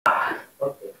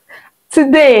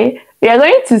Today, we are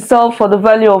going to solve for the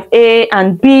value of a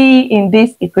and b in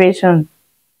this equation.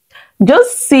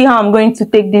 Just see how I'm going to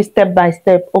take this step by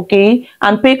step, okay?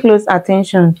 And pay close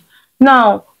attention.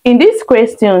 Now, in this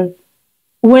question,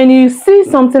 when you see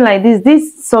something like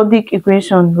this Surdic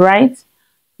equation, right?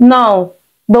 Now,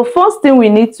 the first thing we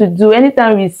need to do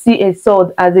anytime we see a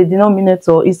surd as a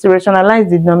denominator is to rationalize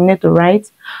the denominator, right?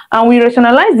 And we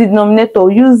rationalize the denominator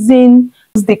using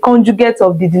the conjugate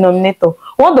of the denominator.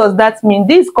 What does that mean?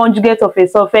 This conjugate of a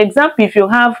surd, for example, if you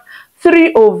have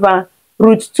 3 over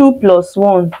root 2 plus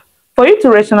 1, for you to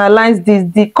rationalize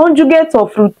this, the conjugate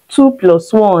of root 2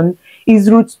 plus 1 is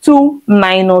root 2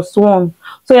 minus 1.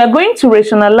 So you are going to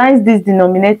rationalize this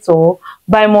denominator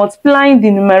by multiplying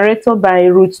the numerator by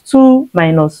root 2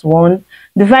 minus 1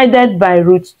 divided by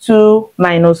root 2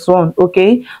 minus 1,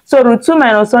 okay? So root 2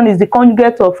 minus 1 is the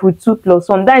conjugate of root 2 plus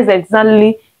 1. That is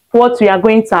exactly what we are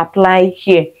going to apply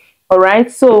here, all right?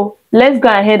 So let's go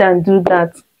ahead and do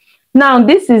that. Now,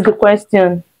 this is the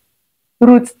question.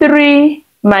 Root 3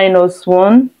 minus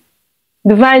 1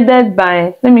 divided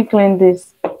by, let me clean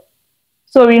this.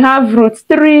 So we have root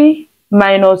 3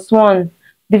 minus 1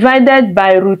 divided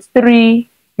by root 3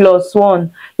 plus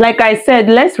 1. Like I said,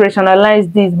 let's rationalize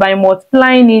this by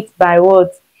multiplying it by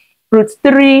what? Root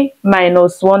 3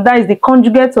 minus 1. That is the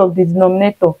conjugate of the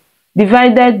denominator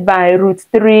divided by root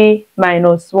 3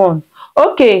 minus 1.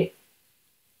 Okay.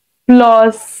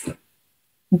 Plus,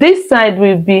 this side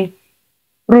will be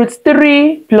root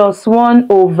 3 plus 1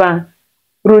 over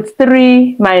root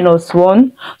 3 minus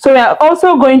 1. So we are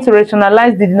also going to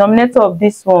rationalize the denominator of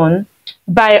this one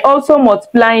by also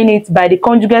multiplying it by the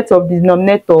conjugate of the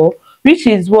denominator, which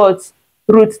is what?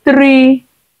 Root 3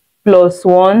 plus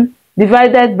 1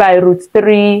 divided by root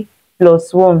 3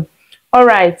 plus 1. All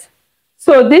right.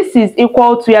 So this is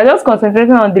equal to, we are just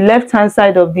concentrating on the left hand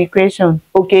side of the equation,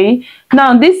 okay?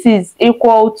 Now this is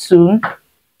equal to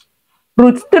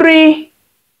root 3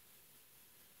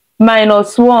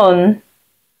 minus 1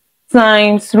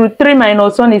 times root 3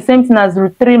 minus 1 is same thing as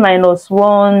root 3 minus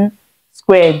 1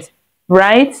 squared,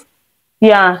 right?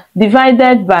 Yeah,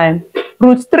 divided by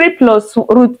root 3 plus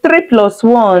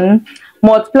 1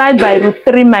 multiplied by root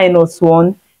 3 minus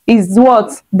 1 is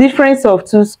what? Difference of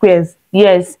two squares.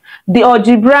 Yes, the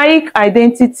algebraic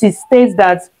identity states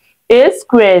that a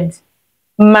squared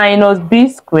minus b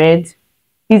squared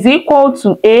is equal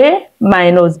to a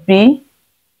minus b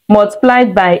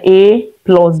multiplied by a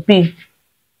plus b,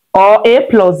 or a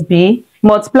plus b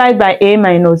multiplied by a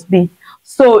minus b.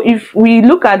 So if we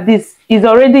look at this, it's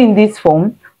already in this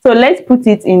form. So let's put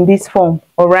it in this form,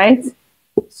 all right?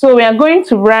 So we are going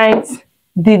to write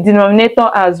the denominator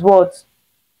as what?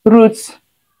 Root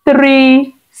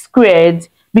 3 squared,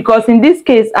 because in this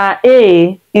case our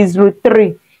a is root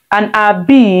 3 and our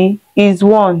b is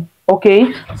 1,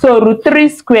 okay? So root 3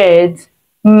 squared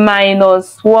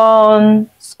minus 1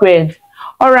 squared.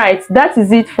 All right, that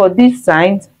is it for this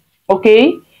side,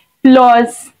 okay?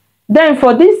 Plus, then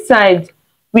for this side,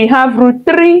 we have root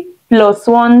 3 plus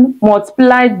 1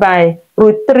 multiplied by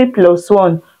root 3 plus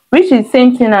 1, which is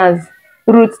same thing as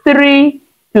root 3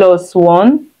 plus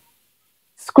 1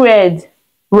 squared,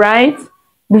 right?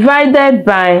 Divided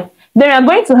by, then we are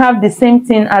going to have the same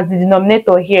thing as the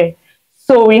denominator here.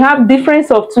 So we have difference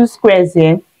of two squares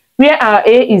here, where our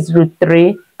a is root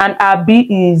 3 and our b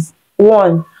is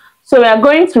 1. So we are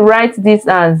going to write this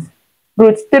as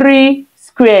root 3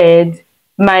 squared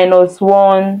minus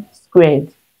 1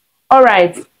 squared. All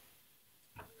right.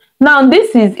 Now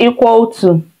this is equal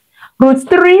to root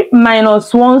 3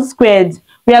 minus 1 squared.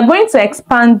 We are going to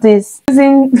expand this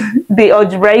using the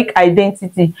algebraic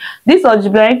identity. This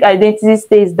algebraic identity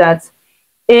states that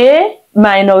a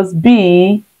minus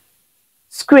b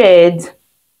squared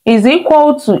is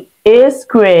equal to a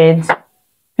squared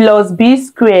plus b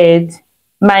squared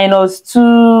minus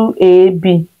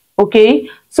 2ab. Okay,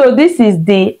 so this is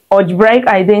the algebraic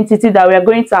identity that we are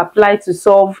going to apply to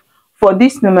solve for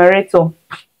this numerator.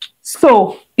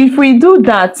 So if we do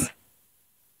that,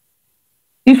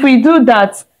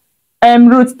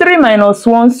 root 3 minus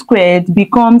 1 squared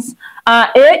becomes, our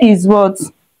a is what?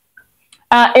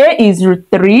 Our a is root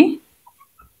 3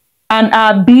 and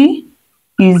our b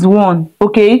is 1,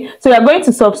 okay? So we are going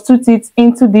to substitute it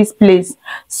into this place.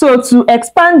 So to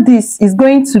expand this is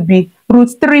going to be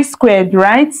root 3 squared,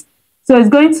 right? So it's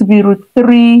going to be root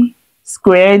 3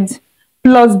 squared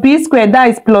plus b squared, that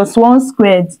is plus 1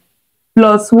 squared,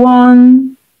 plus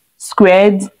 1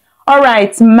 squared, all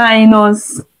right,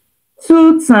 minus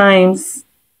 2 times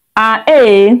our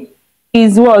a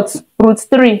is what? Root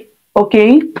 3,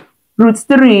 okay? Root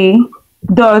 3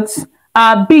 dot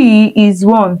our b is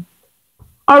 1.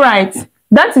 All right,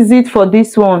 that is it for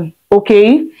this one.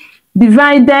 okay,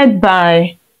 divided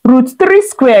by root 3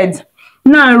 squared.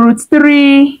 Now root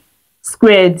 3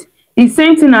 squared is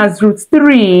same thing as root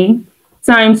 3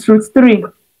 times root 3.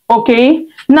 Okay,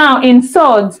 now in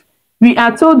surd we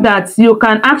are told that you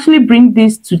can actually bring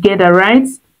this together, right?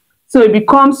 So it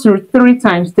becomes root 3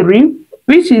 times 3,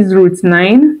 which is root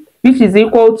 9, which is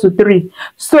equal to 3.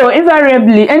 So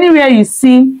invariably, anywhere you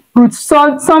see root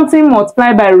something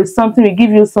multiplied by root something will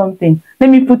give you something. Let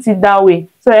me put it that way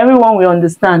so everyone will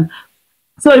understand.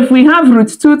 So if we have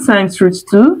root 2 times root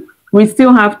 2, we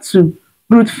still have 2.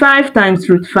 Root 5 times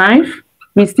root 5,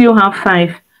 we still have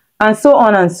 5. And so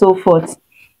on and so forth.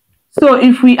 So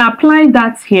if we apply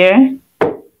that here,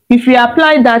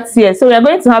 so we are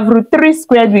going to have root 3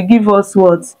 squared will give us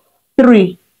what?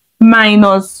 3.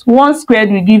 Minus 1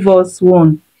 squared will give us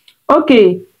 1.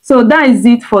 Okay, so that is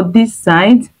it for this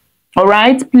side.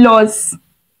 Alright, plus,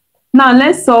 now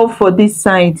let's solve for this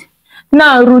side.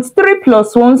 Now root 3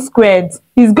 plus 1 squared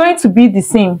is going to be the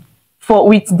same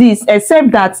with this,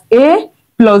 except that a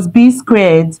plus b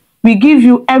squared will give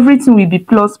you everything will be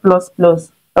plus plus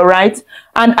plus. Alright,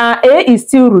 and our a is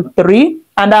still root 3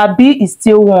 and our b is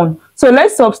still 1. So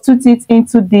let's substitute it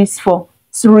into this for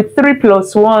root 3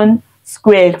 plus 1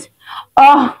 squared.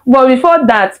 But before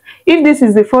that, if this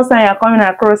is the first time you're coming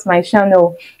across my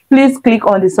channel, please click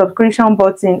on the subscription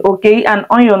button, okay, and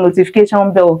on your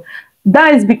notification bell.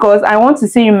 That is because I want to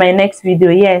see you in my next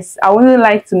video. Yes, I wouldn't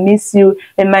like to miss you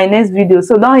in my next video,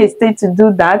 so don't hesitate to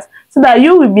do that so that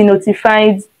you will be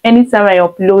notified anytime I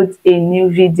upload a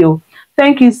new video.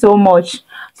 Thank you so much.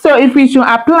 So if we should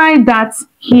apply that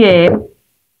here,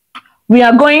 we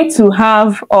are going to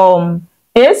have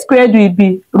a squared will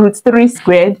be root 3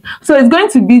 squared. So it's going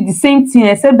to be the same thing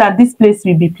except that this place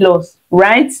will be plus,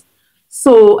 right?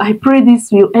 So I pray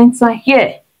this will enter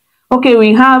here. Okay,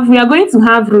 we are going to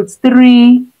have root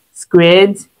 3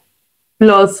 squared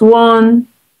plus 1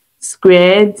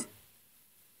 squared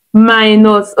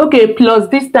minus, okay, plus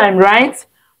this time, right?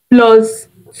 Plus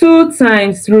 2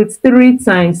 times root 3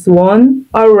 times 1.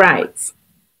 All right,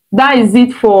 that is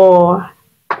it for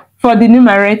the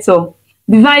numerator.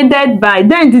 Divided by,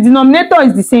 then the denominator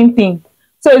is the same thing.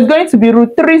 So it's going to be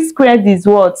root 3 squared is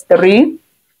what? 3.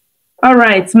 All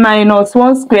right, minus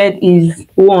 1 squared is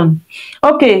 1.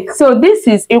 Okay, so this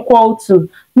is equal to,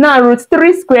 now root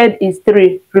 3 squared is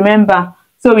 3, remember.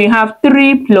 So we have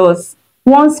 3 plus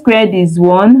 1 squared is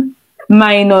 1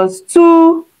 minus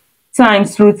 2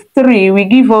 times root 3 will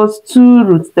give us 2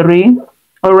 root 3.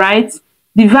 All right,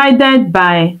 divided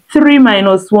by 3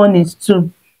 minus 1 is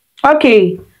 2.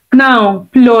 Okay, now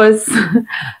plus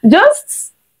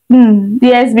just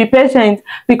yes, be patient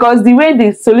because the way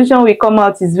the solution will come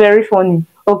out is very funny.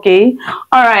 Okay,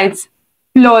 all right,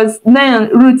 plus then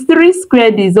root 3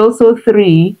 squared is also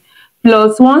 3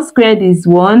 plus 1 squared is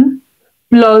 1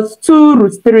 plus 2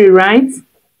 root 3, right?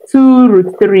 2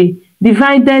 root 3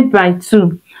 divided by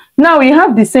 2. Now we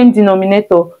have the same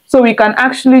denominator, so we can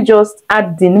actually just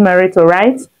add the numerator,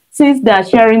 right? Since they are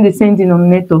sharing the same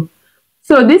denominator.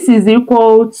 So this is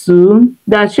equal to,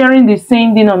 they are sharing the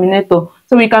same denominator.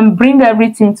 So we can bring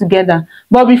everything together.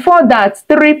 But before that,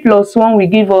 3 plus 1 will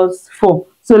give us 4.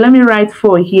 So let me write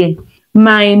 4 here.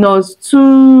 Minus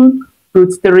 2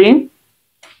 root 3.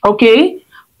 Okay.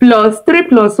 Plus 3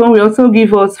 plus 1 will also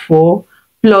give us 4.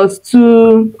 Plus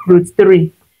 2 root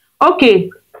 3. Okay.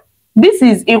 This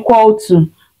is equal to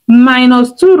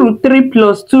minus 2 root 3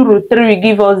 plus 2 root 3 will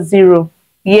give us 0.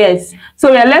 Yes.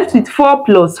 So we are left with 4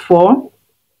 plus 4.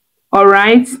 All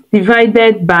right.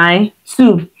 Divided by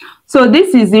 2. So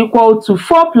this is equal to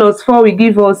 4 plus 4 will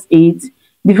give us 8.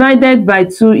 Divided by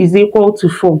 2 is equal to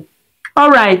 4. All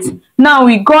right. Now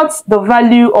we got the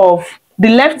value of the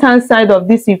left-hand side of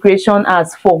this equation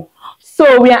as 4.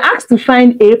 So we are asked to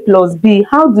find a plus b.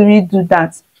 How do we do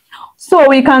that? So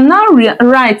we can now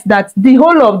write that the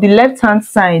whole of the left-hand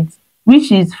side,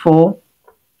 which is 4,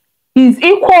 is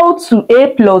equal to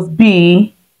a plus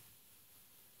b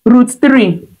root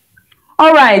 3.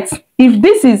 All right. If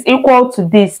this is equal to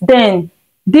this, then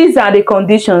these are the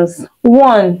conditions.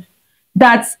 1,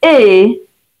 that a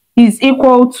is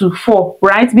equal to 4,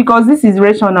 right? Because this is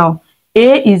rational.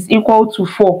 A is equal to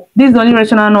 4. This is the only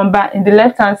rational number in the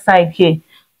left-hand side here.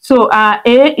 So our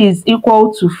a is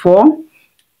equal to 4.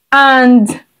 And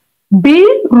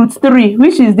b root 3,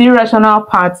 which is the irrational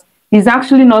part, is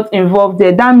actually not involved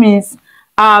there. That means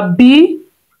our b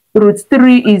root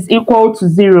 3 is equal to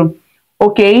 0.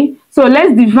 Okay, so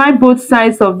let's divide both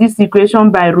sides of this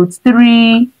equation by root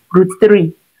 3, root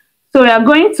 3. So we are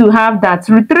going to have that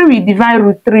root 3 we divide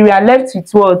root 3, we are left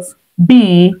with what?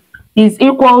 B is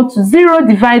equal to 0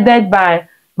 divided by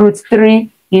root 3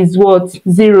 is what?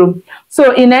 0.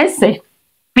 So in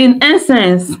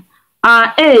essence,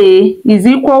 our A is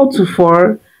equal to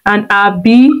 4 and our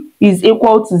B is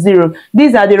equal to 0.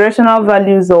 These are the rational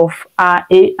values of our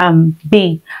A and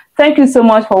B. Thank you so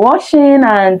much for watching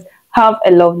and have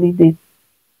a lovely day.